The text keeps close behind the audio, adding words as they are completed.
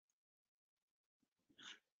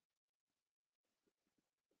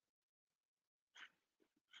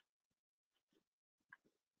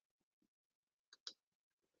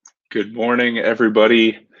Good morning,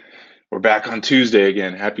 everybody. We're back on Tuesday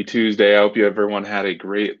again. Happy Tuesday. I hope everyone had a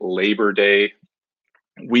great Labor Day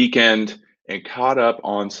weekend and caught up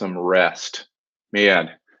on some rest. Man,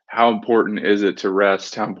 how important is it to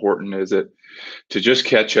rest? How important is it to just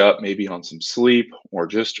catch up maybe on some sleep or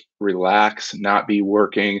just relax, not be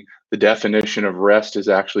working? The definition of rest is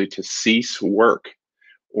actually to cease work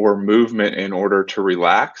or movement in order to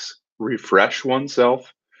relax, refresh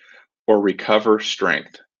oneself, or recover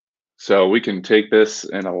strength. So we can take this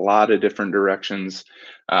in a lot of different directions.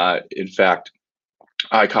 In fact,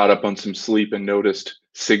 I caught up on some sleep and noticed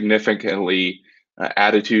significantly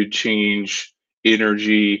attitude change,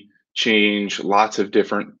 energy change, lots of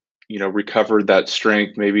different, recovered that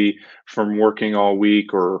strength maybe from working all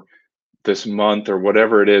week or this month or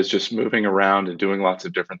whatever it is, just moving around and doing lots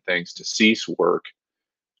of different things to cease work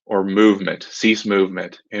or movement, cease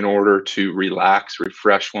movement in order to relax,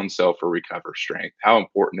 refresh oneself, or recover strength. How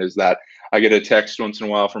important is that? I get a text once in a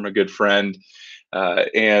while from a good friend,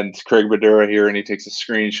 and Craig Badura here, and he takes a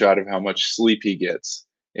screenshot of how much sleep he gets.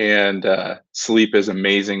 And sleep is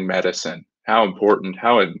amazing medicine. How important?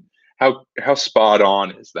 How spot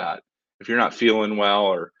on is that? If you're not feeling well,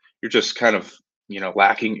 or you're just kind of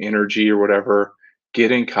lacking energy or whatever,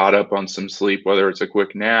 getting caught up on some sleep, whether it's a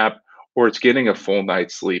quick nap or it's getting a full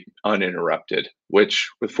night's sleep uninterrupted, which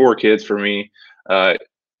with four kids for me, uh,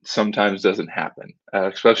 sometimes doesn't happen,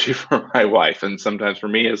 especially for my wife, and sometimes for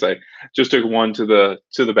me as I just took one to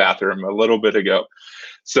the bathroom a little bit ago.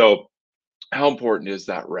 So how important is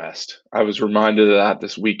that rest? I was reminded of that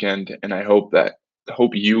this weekend, and I hope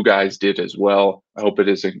you guys did as well. I hope it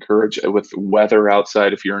is encouraged with the weather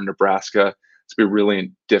outside. If you're in Nebraska, it's been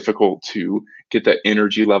really difficult to get that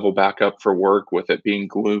energy level back up for work with it being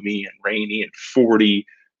gloomy and rainy and 40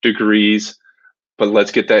 degrees. But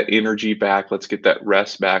let's get that energy back. Let's get that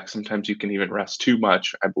rest back. Sometimes you can even rest too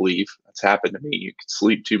much, I believe. That's happened to me. You can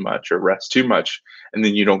sleep too much or rest too much, and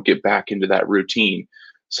then you don't get back into that routine.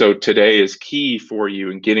 So today is key for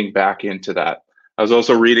you in getting back into that. I was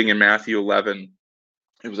also reading in Matthew 11.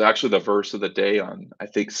 It was actually the verse of the day on, I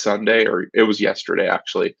think, Sunday, or it was yesterday,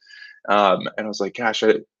 actually. And I was like, gosh,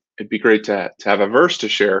 it'd be great to have a verse to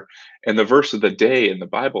share. And the verse of the day in the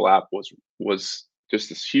Bible app was just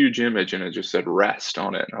this huge image, and it just said rest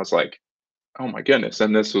on it. And I was like, oh my goodness.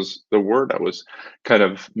 And this was the word I was kind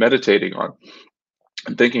of meditating on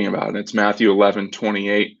and thinking about. And it's Matthew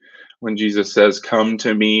 11:28, when Jesus says, come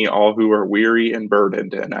to me, all who are weary and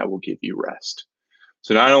burdened, and I will give you rest.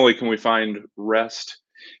 So not only can we find rest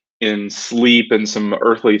in sleep and some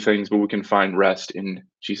earthly things, but we can find rest in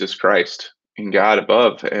Jesus Christ, in God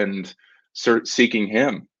above, and start seeking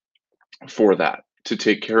Him for that, to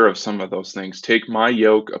take care of some of those things. Take my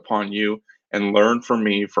yoke upon you and learn from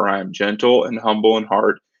me, for I am gentle and humble in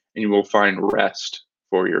heart, and you will find rest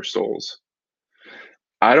for your souls.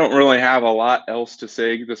 I don't really have a lot else to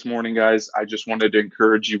say this morning, guys. I just wanted to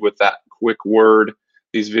encourage you with that quick word.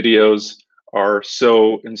 These videos are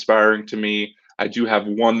so inspiring to me. I do have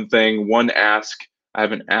one ask. I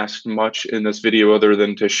haven't asked much in this video other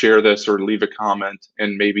than to share this or leave a comment,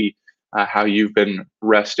 and maybe how you've been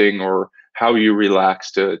resting or how you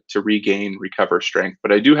relax to regain, recover strength.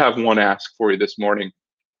 But I do have one ask for you this morning,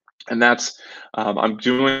 and that's I'm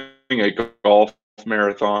doing a golf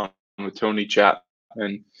marathon with Tony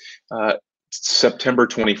Chapman uh, September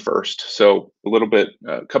 21st. So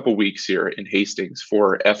a couple weeks here in Hastings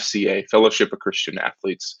for FCA, Fellowship of Christian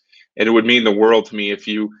Athletes. And it would mean the world to me if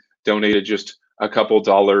you donated just a couple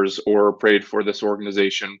dollars or prayed for this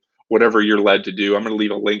organization, whatever you're led to do. I'm going to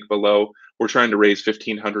leave a link below. We're trying to raise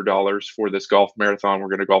 $1,500 for this golf marathon. We're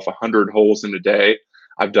going to golf 100 holes in a day.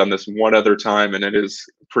 I've done this one other time, and it is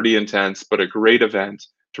pretty intense, but a great event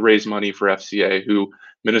to raise money for FCA, who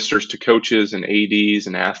ministers to coaches and ADs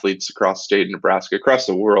and athletes across the state of Nebraska, across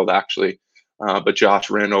the world, actually. But Josh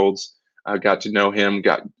Reynolds, got to know him,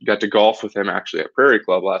 got to golf with him actually at Prairie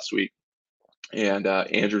Club last week. And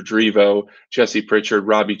Andrew Drevo, Jesse Pritchard,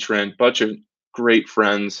 Robbie Trent, bunch of great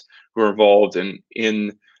friends who are involved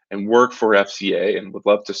in and work for FCA, and would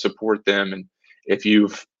love to support them. And if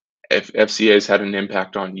FCA has had an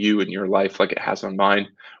impact on you in your life like it has on mine,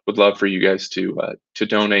 would love for you guys to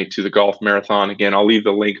donate to the golf marathon. Again, I'll leave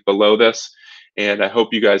the link below this, and I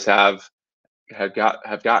hope you guys have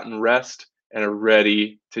gotten rest and are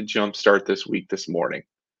ready to jumpstart this week this morning.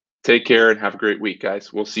 Take care and have a great week,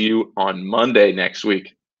 guys. We'll see you on Monday next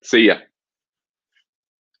week. See ya.